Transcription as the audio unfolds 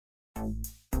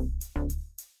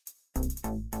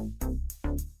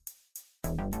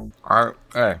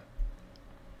Hey,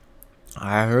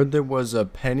 I heard there was a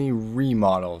penny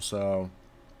remodel, so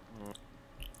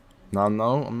no,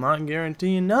 I'm not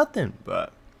guaranteeing nothing,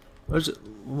 but let's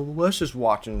just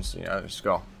watch and see. Let's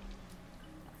go.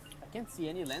 I can't see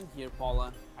any land here,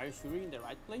 Paula. Are you sure you're in the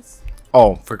right place?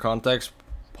 Oh, for context,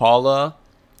 Paula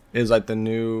is like the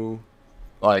new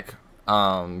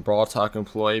Brawl Talk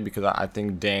employee because I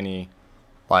think Danny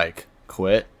like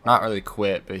quit. Not really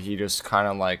quit, but he just kind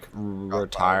of like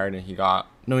retired and he got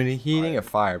he didn't get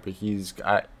fired, but he's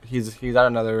at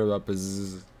another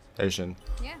position.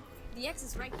 Yeah, the X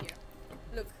is right here.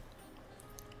 Look.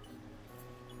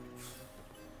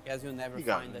 Guess you'll never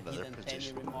find a hidden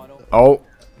penny remodel. Oh,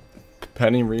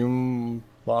 penny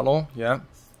remodel, yeah.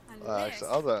 I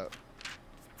saw that.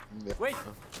 Wait.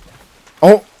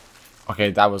 Oh,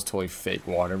 okay, that was totally fake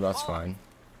water, but that's fine.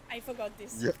 I forgot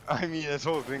this. Yeah, I mean this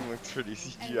whole thing looks pretty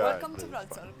CGI. And welcome to Brawl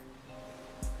Talk.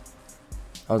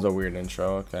 That was a weird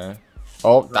intro. Okay.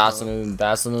 Oh, that's a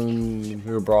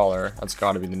new brawler. That's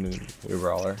got to be the new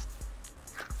brawler.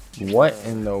 What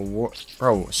in the world,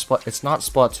 bro? It's not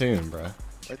Splatoon, bro.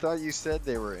 I thought you said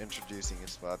they were introducing a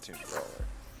Splatoon brawler.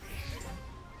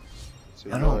 So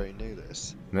you I don't- already knew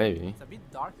this. Maybe. It's a bit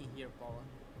dark in here, Paula.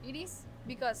 It is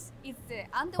because it's the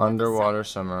Underwater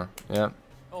summer. Yep.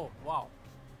 Oh, wow.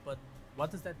 But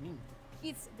what does that mean?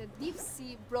 It's the deep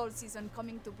sea brawl season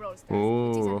coming to Brawl Stars, Ooh,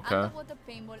 which is an okay. underwater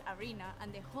paintball arena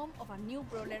and the home of a new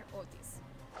brawler, Otis.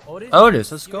 Otis,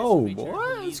 is a let's go, mysterious creature boy, who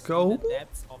let's lives go. in the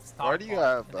depths of Star Why do you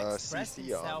Park have, and expresses CC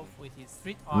himself on? with his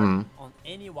street art Hmm. on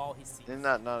any wall he sees. Isn't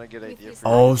that not a good idea for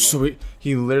Oh, you? so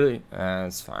he literally.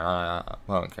 It's fine. I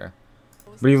don't care.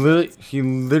 But he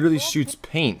literally shoots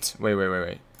paint.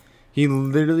 Wait. He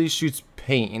literally shoots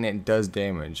paint and it does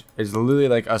damage. It's literally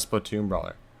like a Splatoon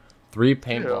brawler. 3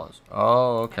 paintballs.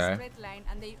 Oh, okay. A straight line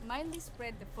and they mildly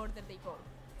spread the further they go.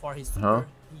 For his Huh? super,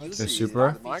 he Let's The uses see,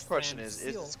 super? My fish question friend is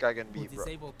Seal, this guy gonna who be bro?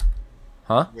 disabled.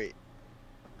 Huh? Wait.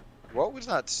 What was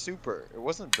that super? It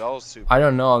wasn't Bell's super. I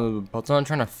don't know. That's what I'm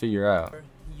trying to figure out.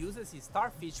 He uses his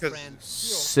starfish 'Cause friend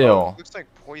Seal, Seal. It looks like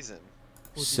poison.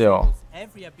 who Seal. disables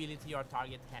every ability your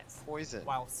target has. Poison.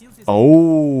 While Seal's is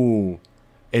Oh,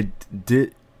 it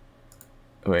did.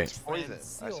 Wait. It's poison.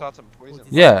 I saw some poison.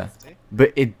 Yeah. See?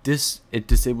 But it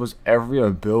disables every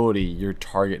ability your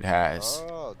target has.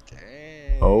 Oh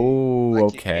dang. Oh, Like you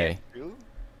okay. can't do?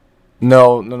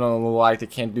 No. Like they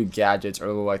can't do gadgets,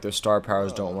 or like their star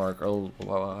powers don't work, or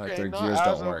like Okay, their not gears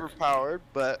as don't work. overpowered,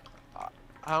 but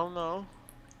I don't know.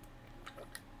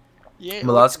 Yeah.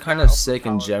 Well, that's kind of sick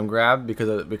in Gem Grab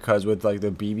because with like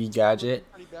the BB gadget,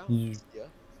 you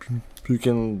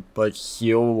can like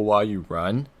heal while you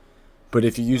run. But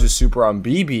if you use a super on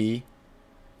BB,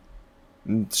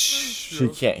 she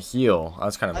can't heal.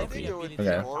 That's kind I of think OP. it would be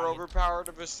Okay. more overpowered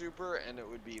of a super, and it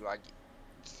would be like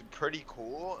pretty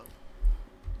cool.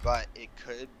 But it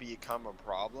could become a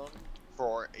problem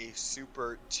for a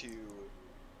super to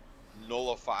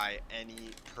nullify any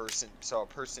person, so a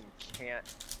person can't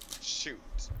shoot.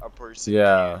 A person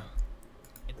Yeah.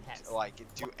 it has. can't, like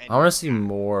do any. I want to see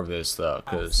more of this though,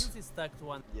 While because Seal's is stuck to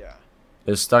one Yeah. brawler,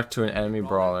 it's stuck to an enemy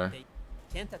brawler. They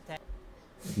can't attack.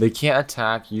 They can't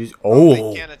attack. Use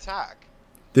They can't attack.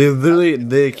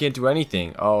 they can't do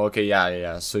anything. Oh, okay,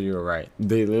 yeah. So you were right.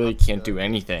 They literally can't do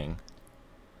anything.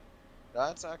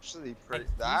 That's actually pretty.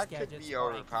 and That these could gadgets be will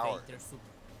activate overpowered. their super.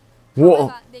 Whoa.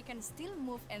 However, they can still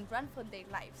move and run for their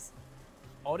lives.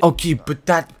 Otis Okay, but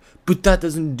that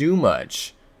doesn't do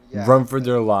much. Yeah, Run for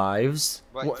their lives.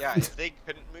 But What? yeah, if they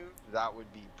couldn't move, that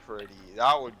would be pretty.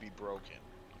 That would be broken.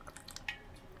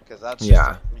 Because that's just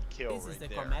Yeah. a free kill This is right the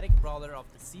there. chromatic brawler of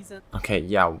the season. Okay,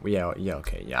 yeah,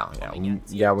 okay,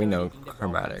 yeah, we know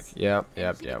chromatic. Yep,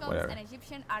 And he becomes whatever. an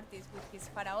Egyptian artist with his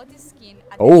pharaotic skin.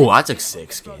 at the Oh, end that's a of the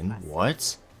sick skin. broadcast.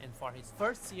 What? And for his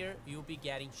first year, you'll be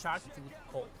getting Shark Tooth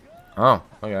Cold. Oh,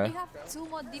 We okay. have 2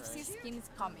 more deep sea skins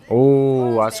coming. Oh,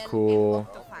 Coral that's Bell and cool.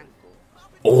 Octofang.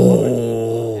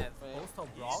 Oh, Have Postal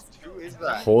Brawl, Who is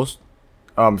that? Post.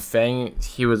 Fang.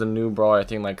 He was a new brawler. I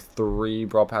think like 3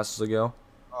 brawl passes ago.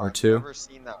 Oh, or I've 2. never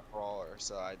seen that brawler,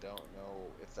 so I don't know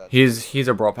if that's. He's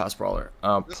a brawl pass brawler.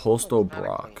 This Postal one's kinda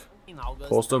Brock. in August,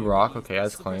 Postal you'll Brock, be okay,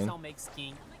 that's Supercell clean. Makes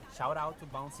King. Shout out to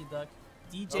Bouncy Duck,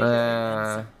 DJ,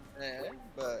 Uh,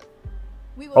 But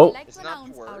We would Oh. like It's to not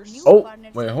announce our worse. new Oh,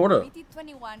 partnership wait, hold up. with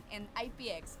BT21 and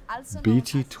IPX, also known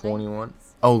BT21.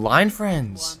 as Oh, Line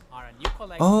Friends. One are a new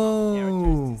collection Oh. of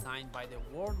characters designed by the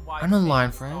worldwide I know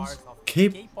Line famous Friends. stars of K-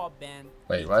 K-pop band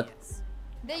Wait, what? BTS.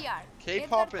 They are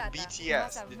K-pop Edgar and Tata, who BTS.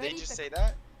 has a Did they very just say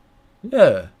that? Yeah.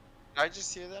 Did I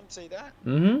just hear them say that?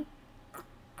 Mhm.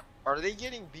 Are they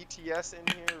getting BTS in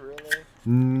here,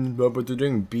 really? But they're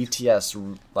doing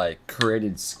BTS like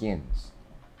created skins.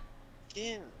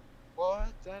 Skin? What?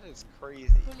 That is crazy.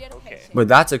 Juliet Okay. Henshin. But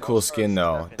that's a Brawl cool Stars skin is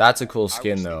though. definitely That's a that. cool I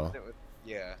skin wish they though. did it with,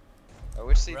 yeah. I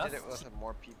wish they did it Rough. with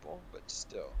more people, but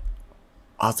still.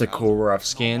 That's a cool rough No more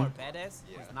skin. badass,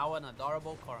 Yeah. is now an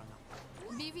adorable Corona.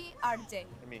 BBRJ.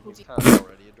 I mean, who he's be- kind of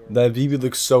already adorable. That BB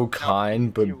looks so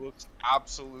kind, but He looks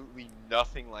absolutely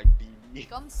nothing like BB.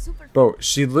 becomes super. bro,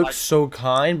 she looks Like- so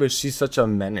kind, but she's such a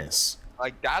menace.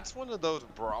 Like, that's one of those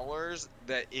brawlers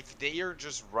that if they are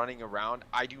just running around,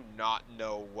 I do not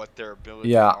know what their abilities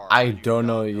Yeah, are. I do don't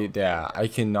not know. who they Yeah, are. I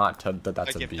cannot tell that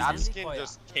that's Like, a if that BB. skin Oh, yeah.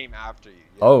 just came after you.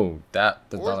 Yeah. Oh,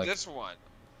 that's Or not like this one.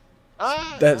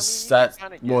 that's that.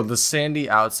 that. Well, the Sandy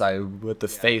outside with the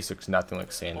Yeah. face looks nothing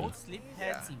like Sandy. Both sleep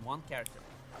heads Yeah. in one character.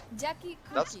 Jackie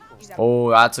That's Cookie cool. is a Oh,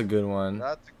 that's a good one.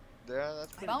 That's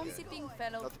pretty bouncy good. pink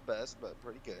fellow. Not the best, but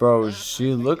pretty good. Bro, I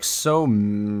she like looks it. so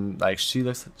like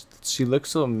she looks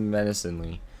so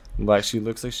menacingly. Like she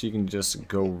looks like she can just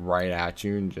go right at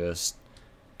you and just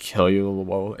kill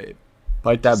you.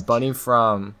 Like that bunny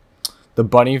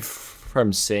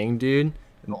from Sing, dude.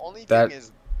 The only that thing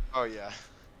is, oh yeah.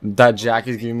 that Jack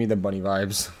is giving me the bunny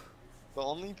vibes. The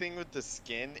only thing with the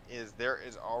skin is there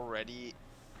is already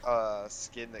a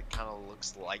skin that kind of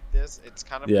looks like this. It's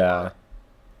kind of Yeah. more-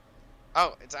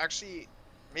 Oh, it's actually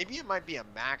maybe it might be a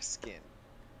max skin.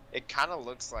 It kind of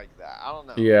looks like that. I don't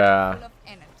know. Yeah. Full of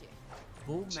energy.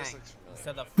 Boom It man. just looks familiar.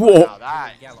 Instead of Whoa. Now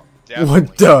that is Gallo. definitely-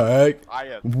 What the heck? I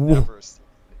have Wha- never seen.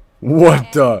 What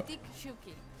And the? Dick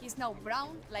Shuki. He's now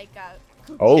brown like a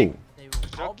cookie. Oh. They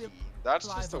will all be Shuki. That's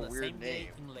live just a on the weird same day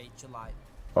name. in late July.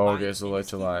 Oh, Buying okay, so any late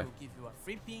skin July. will give you a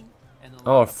free pin and Oh,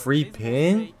 a unlock free purchasable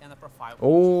pin? tray and a profile picture.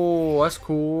 Oh, that's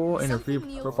cool. And a free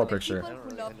Something new profile for the picture. people I don't who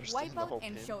really love understand the Wipeout whole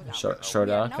and pin. Showdown.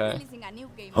 Showdown, We are now okay. releasing a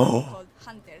new game Oh. called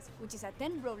Hunters, which is a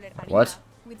 10 brawler arena What?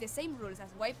 with the same rules as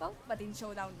Wipeout, but in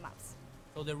Showdown maps.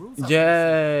 So the rules are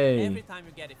Yay. basic. Every time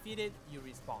you get defeated, you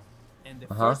respawn. And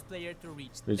the Uh-huh. first player to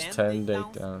reach, Reach 10 10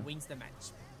 takedowns takedown. wins the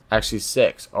match. Actually,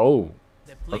 6. Oh.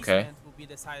 The placement Okay. will be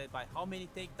decided by how many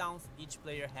takedowns each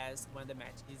player has when the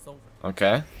match is over.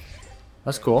 Okay.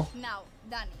 That's cool. Now,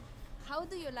 Danny, how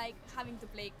do you like having to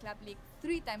play Club League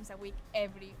 3 times a week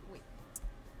every week?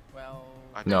 Well,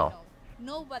 I No. No,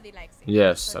 nobody likes it.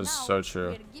 Yes, So that's now so true.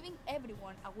 We're giving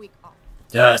everyone a week off.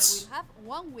 Yes. So we'll have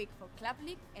 1 week for Club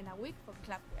League and a week for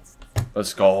Club Quest.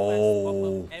 Let's quests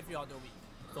go. pop up every other week,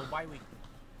 so bi-weekly.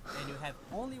 And you have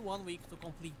only 1 week to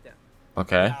complete them. They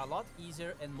Okay. are a lot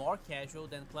easier and more casual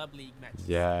than Club League matches.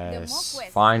 The more Yes.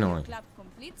 quests Finally. your club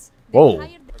completes, the Whoa.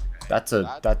 higher the That's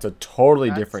a totally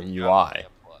That's different definitely UI.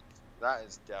 a plus. That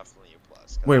is definitely a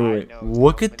plus. 'cause Wait, I wait, know wait.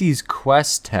 Look so at many- these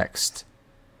quest text.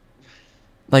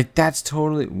 Like that's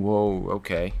totally whoa,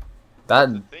 okay. The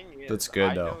That thing is, that's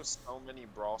good, I though. know so many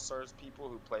Brawl Stars people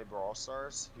who play Brawl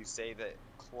Stars who say that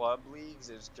club leagues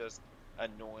is just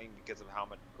annoying because of how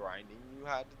much grinding you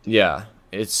had to do. yeah,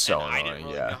 it's so And I didn't annoying,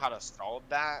 really know yeah. how to solve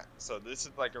that, so this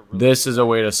is like a really This is a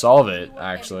way to solve it, reward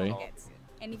actually. everyone gets.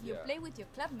 And if you Yeah. play with your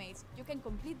clubmates, you can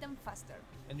complete them faster.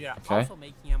 And we are Okay. also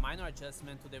making a minor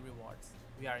adjustment to the rewards.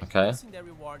 We are Okay. increasing the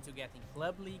rewards you get in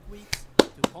Club League weeks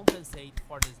to compensate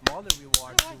for the smaller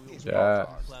rewards you will these get Yeah.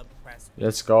 in Club Quest.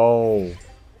 Let's go.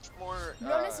 Which more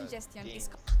Brawler suggestion is games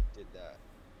did that.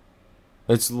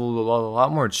 It's a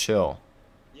lot more chill.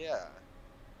 Yeah.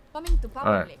 Coming to Power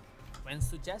Alright. League. When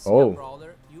suggesting Oh. a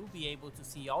brawler, you'll be able to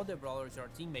see all the brawlers your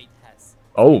teammate has.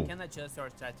 Oh. You can adjust your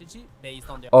strategy based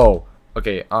on their Oh,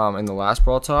 okay. In the last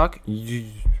brawl talk,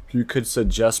 you could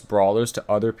suggest brawlers to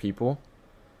other people,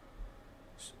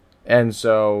 and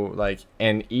so like,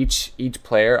 and each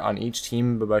player on each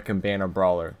team can ban a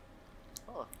brawler.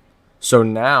 Huh. So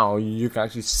now you can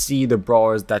actually see the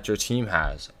brawlers that your team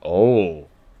has. Oh,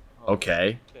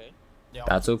 okay, Okay. their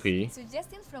that's OP.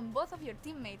 Suggestions from both of your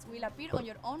teammates will appear on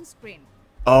your own screen.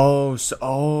 Oh,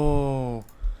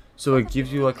 so it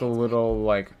gives you like a little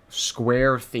like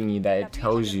square thingy that it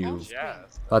tells you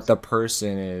Yes. that the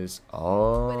person is.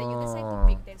 Whether you decide to Oh,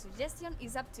 pick their suggestion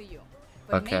is up to you.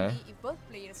 But Okay. maybe if both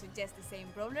players suggest the same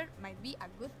brawler might be a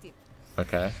good tip.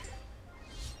 okay.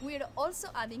 We're also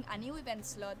adding a new event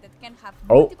slot that can have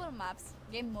Oh. multiple maps,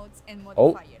 game modes, and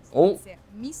modifiers. Oh. It's a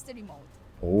mystery mode.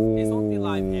 This won't be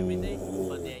live every day, Oh.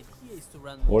 but the idea is to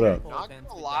run Hold up. multiple Not events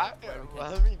gonna with lie, that where we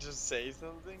can let me just say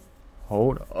something.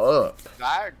 Hold up.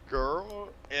 That girl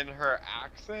and her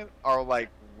accent are like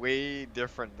way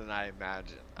different than I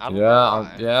imagined. I don't know Yeah,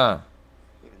 why. yeah.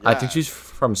 I think Yeah, she's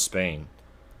from Spain.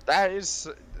 that is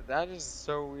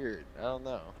so weird. I don't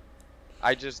know.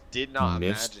 I just did not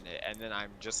Mist- imagine it, and then I'm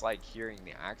just like hearing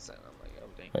the accent. I'm like, oh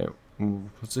dang. Wait,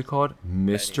 what's it called?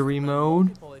 Mystery mode?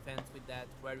 Multiple events with that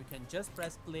where you can just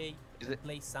press play and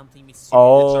play something mysterious.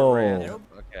 Oh.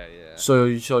 Okay, yeah. So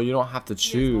you don't have to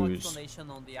There's no choose. explanation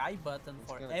on the I button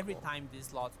for kinda every cool. time this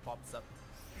slot pops up.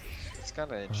 It's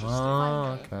kind of interesting.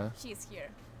 Oh, okay. She's here.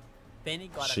 Penny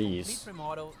got a Jeez. complete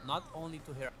remodel not only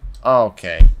to her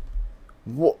Okay.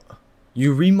 What?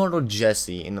 You remodeled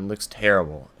Jesse and it looks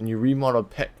terrible, and you remodeled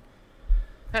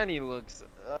Penny looks.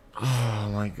 Oh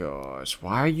my gosh!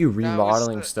 Why are you That was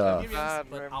remodeling the- stuff? Experience,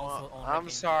 but also on her I'm game.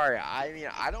 sorry. I mean,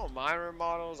 I don't mind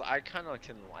remodels. I kind of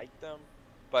can like them,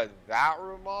 but that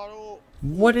remodel,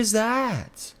 What is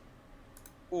that?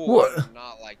 ooh, What? I do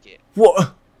not like it.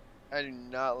 What? I do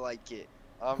not like it.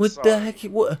 I'm What sorry. the heck?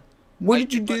 What? What Like,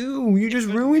 did you if a- do? You if just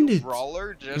a ruined new it.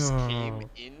 Brawler just came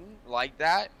in like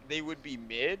that, they would be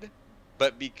mid.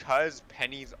 But because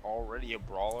Penny's already a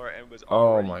brawler and was Oh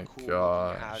already my cool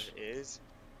gosh. looking as is,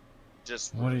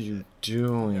 just What are ruined you it.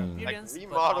 doing? Like Experience, but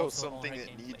remodel also on something her that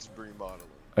gameplay. needs remodeling.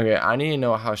 Okay, I need to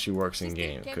know how she works in She still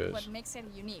game, kept cause what makes her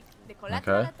unique, the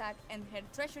collateral Okay. attack and her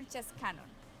treasure chest cannon.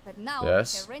 But now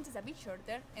Yes. her range is a bit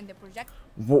shorter and the project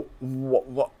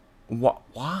what?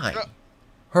 Why? Yeah.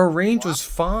 Her range was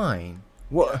fine.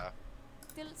 What? Yeah.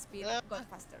 still speed Yeah. got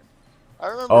faster. I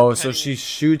remember. Oh, so Penny- she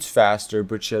shoots faster,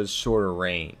 but she has shorter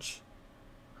range.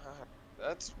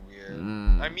 That's weird.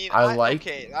 Mm, I mean, I like-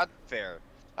 Okay, that's fair.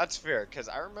 That's fair, cause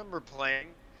I remember playing,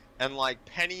 and like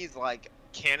Penny's like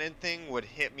cannon thing would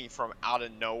hit me from out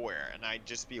of nowhere, and I'd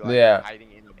just be like Yeah.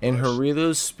 hiding in a bush. And her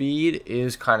reload speed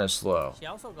is kind of slow. She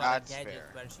also got That's a gadget fair.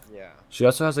 where she Yeah. She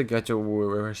also has a gadget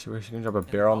where she can drop a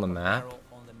can barrel on the drop a map. barrel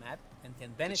on the map and can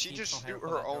Did benefit she just from shoot her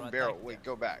collateral own barrel? attack Wait,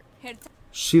 there. go back.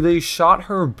 Her They shot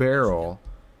her barrel.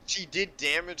 She did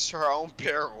damage to her own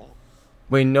barrel.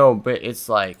 Wait, no, but it's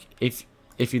like if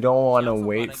you don't want to also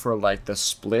wait got a- for like the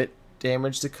split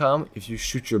damage to come, if you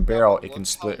shoot your barrel, it Look can how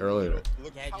split earlier. little-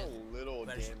 Look how Gadget. little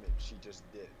Where she- damage she just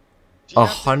did. She A had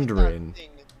to hit that 100. thing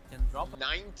Can drop a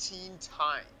 19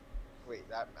 times. Wait,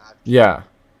 that math. Yeah,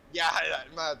 Yeah,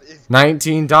 that math is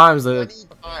 19 times. 20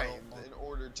 times in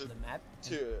order to the map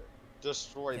and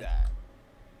destroy that.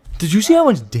 Did you see how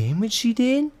much damage she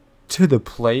did to the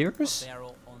players?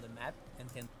 barrel on the map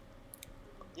and can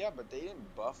Yeah, but they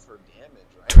didn't buff her damage,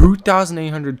 right?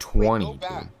 2,820. Wait, go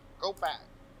back. Dude. Go back.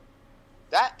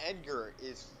 That Edgar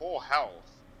is full health.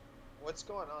 What's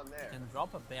going on there? can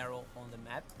drop a barrel on the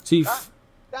map See,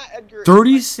 That Edgar is like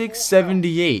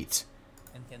 3678.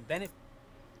 and can benefit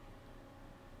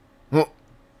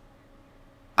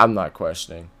I'm not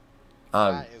questioning. full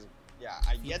health. That is, yeah,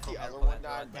 I get the from other her one collateral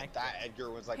died, but attack. that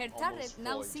Edgar was like her almost turret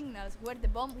now full. signals where the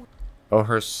bomb will Oh,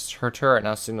 her turret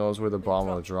now signals where the bomb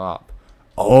will drop.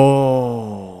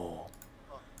 Oh,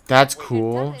 that's Wait,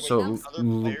 cool. Wait, So Other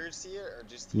players see it or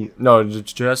just you? no,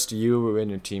 just you and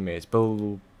your teammates. But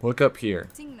look up here.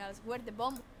 signals where the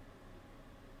bomb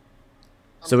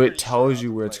I'm So pretty it tells sure you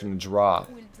other where it's players- gonna drop.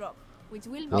 will drop, which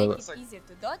will Oh, make that's it like- easier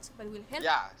to dodge, but will help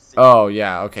Yeah. See, Oh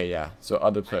yeah, okay, yeah. So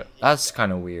other play. hate That's that.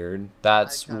 kind of weird. I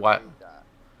That's kinda why. hate that.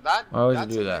 That, Why would you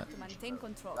that's do a that? huge to maintain nerf.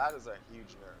 control. That is a huge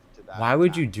nerf to that. Why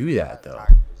would you attack. do that though?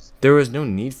 attack was- There was no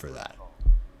need for that.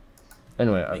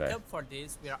 Anyway, Make okay. up for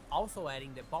this, we are also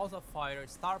adding the Balls of Fire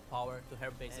star power to her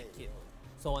basic Hey. kit.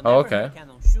 So Oh, whenever okay. her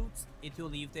cannon shoots, it will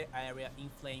leave the area in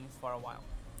flames for a while.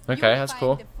 You Okay, will that's find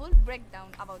cool. the full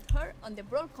breakdown about her on the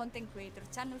Brawl content creator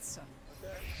channel soon.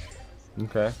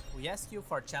 Okay. We asked you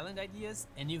for challenge ideas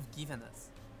and you've given us.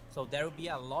 So there will be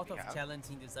a lot of Yeah. challenges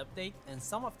in this update and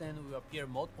some of them will appear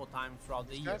multiple times throughout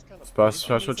the This year. guy's kinda Special If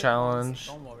you miss it once, challenge.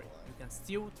 Don't worry, you can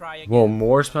still try again. Whoa,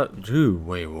 more dude.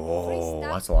 Wait, Free whoa,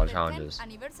 stuff that's a lot of for the 10th challenges.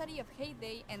 Anniversary of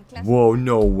Heyday and Clash Whoa,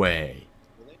 no way.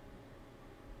 Really?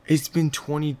 It's been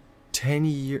 10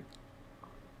 years.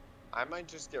 I might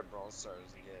just get Brawl Stars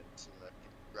again to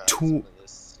grab Two- some of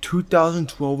this.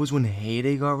 2012 was when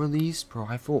Heyday got released, bro.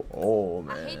 I feel old,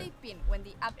 a Heyday man. pin when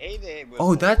the app Heyday was Oh,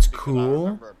 old that's because cool. I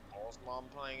remember Paul's mom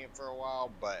playing it for a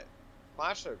while, but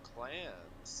Clash of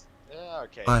Clans. Yeah,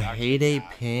 okay. A actually, Heyday yeah.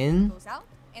 pin? goes out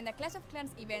and the Clash of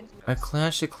Clans event with A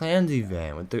Clash of Clans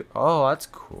event with the. Oh, that's a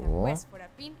cool. quest for a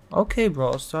pin Okay,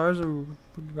 Brawl Stars. A round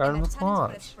and of a challenge for a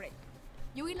applause. spray.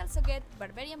 You will also get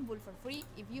Barbarian Bull for free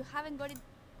if you haven't got it.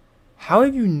 How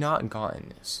have you not gotten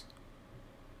this?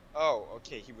 Oh,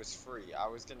 okay, he was free. I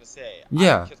was gonna say.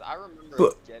 Yeah, Because I remember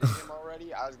but- getting him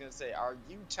already. I was gonna say, are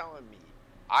you telling me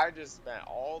I just spent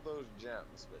all those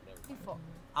gems, but never mind. Before.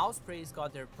 All sprays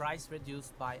got their price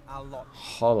reduced by a lot.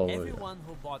 Hallelujah. Everyone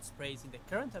who bought sprays in the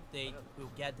current update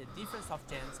will get the difference of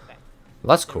gems back.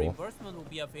 That's The cool. reimbursement will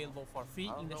be available for free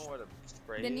I in don't the know shop. what a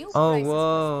spray The new is. Oh, prices for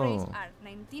whoa. sprays are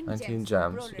 19 19 gems,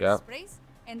 gems, for Brawler yep. sprays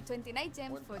and 29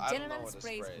 gems What- for I don't know general what a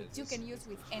sprays spray which you is. can use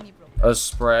with any brawler. A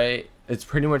spray. It's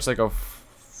pretty much like a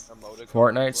Emoticon,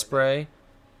 Fortnite spray.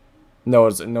 No,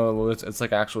 it's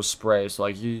like actual spray. So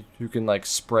like you can like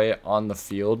spray it on the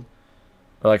field,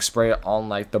 or like spray it on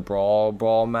like the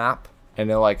brawl map, and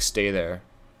it'll like stay there.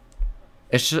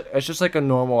 It's just like a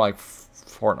normal like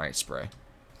Fortnite spray.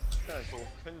 Kinda cool.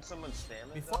 Couldn't someone spam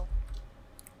it Before- though?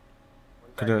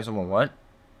 Could someone what?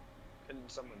 Couldn't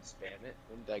someone spam it?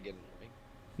 Wouldn't that get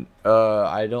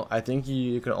annoying? I think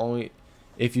you can only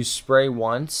if you spray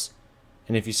once,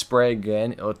 and if you spray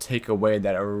again, it'll take away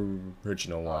that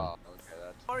original one. Oh, okay,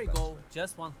 that's Before we go,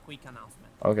 just one quick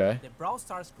announcement. Okay. The Brawl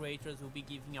Stars creators will be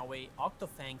giving away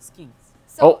Octofang skins.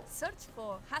 So Oh. search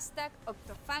for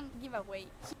 #Octofang giveaway.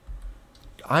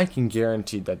 I can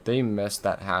guarantee that they messed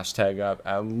that hashtag up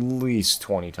at least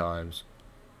 20 times.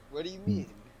 What do you mean?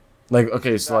 Like,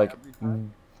 okay, so Not like, every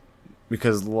time?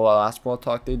 because last Brawl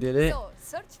Talk they did it, So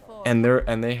search for and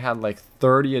they had like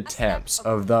 30 attempts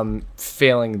of them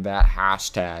failing that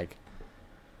hashtag.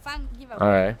 Fang giveaway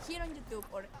Alright. here on YouTube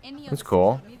or any That's other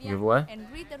cool. social media, Giveaway.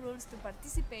 and read the rules to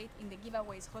participate in the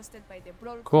giveaways hosted by the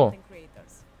Brawl Cool. content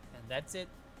creators. And that's it.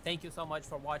 Thank you so much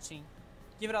for watching.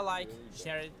 Give it a like,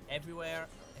 share it everywhere,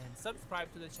 and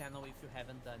subscribe to the channel if you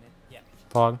haven't done it yet.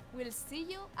 Pog. We'll see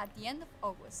you at the end of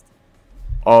August.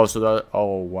 Oh, so that.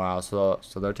 Oh, wow. So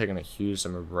they're taking a huge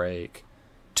summer break.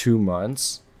 2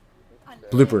 months.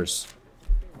 Bloopers.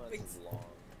 3 months is long.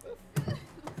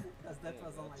 Because that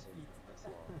was on my feet. That's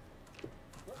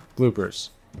long. Bloopers.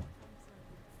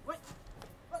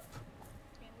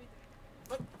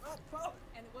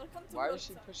 And welcome to Why Brawl is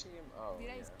she Stars. pushing him? Oh, Did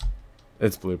I yeah. s-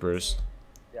 It's bloopers.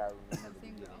 Yeah, I remember the Nothing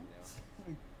beginning wrong.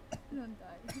 now. Don't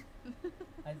die.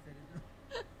 I said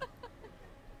it.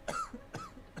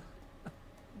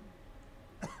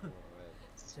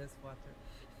 It's just water.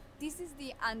 This is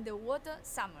the underwater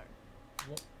summer.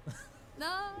 Wha-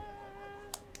 No.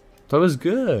 That was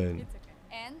good. It's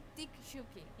okay. And Tick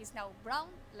Shuki is now brown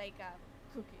like a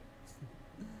cookie.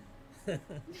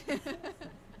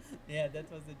 Yeah,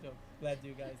 that was the joke. Glad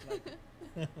you guys liked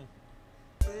it.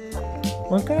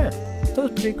 Okay, that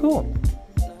was pretty cool.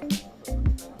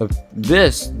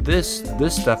 This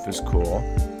stuff is cool.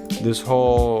 This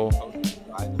whole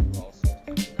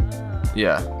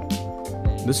yeah.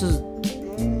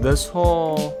 This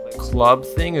whole club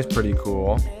thing is pretty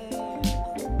cool.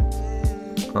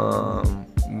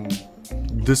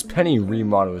 This penny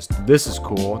remodel this is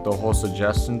cool. The whole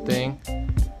suggestion thing,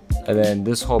 and then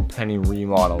this whole penny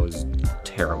remodel is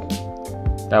terrible.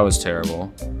 That was terrible.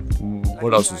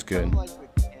 What else was good?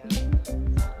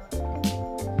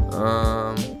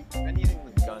 Anything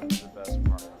with guns is the best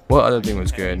part. What other thing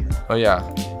was good? Oh yeah.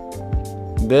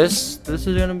 This is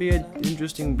gonna be an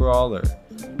interesting brawler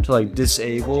to like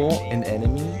disable an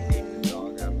enemy.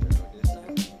 Dog after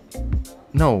Odysseus.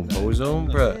 No, bozo,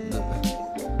 bruh.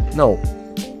 No.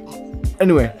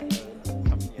 Anyway,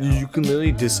 you can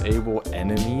literally disable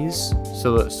enemies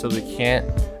so they can't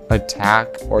attack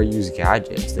or use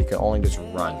gadgets. They can only just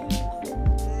run.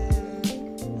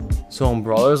 So on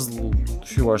brawlers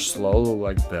who are slow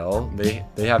like Bell, they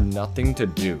have nothing to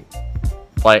do.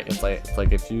 It's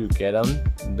like if you get them,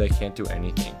 they can't do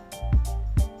anything.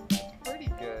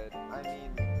 Pretty good. I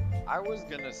mean, I was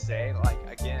gonna say, like,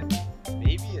 again,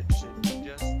 maybe it should be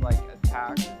just like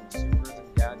attacks and supers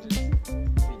and gadgets,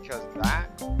 because that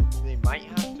they might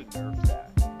have to nerf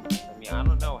that. I mean, I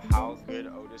don't know how good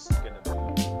Otis is gonna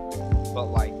be, but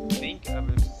like, think of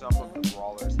if some of the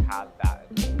brawlers had that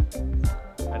ability.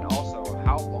 And also,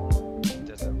 how long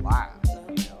does it last?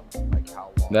 You know, like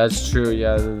how long? That's true.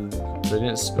 Yeah, they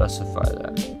didn't specify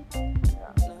that.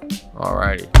 Yeah.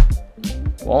 Alrighty.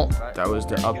 Well, that was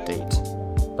the update.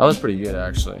 That was pretty good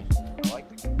actually. I like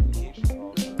the communication of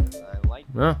all those. I like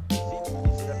Yeah.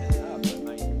 stepping it up. I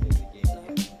might give the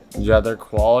game again. Yeah, their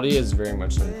quality is very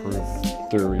much improved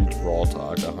through each Brawl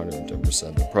Talk,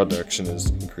 110%. The production is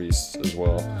increased as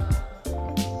well.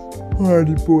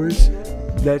 Alrighty, boys.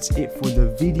 That's it for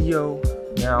the video.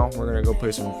 Now we're gonna go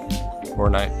play some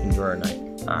Fortnite. Enjoy our night.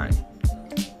 Alright.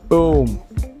 Boom.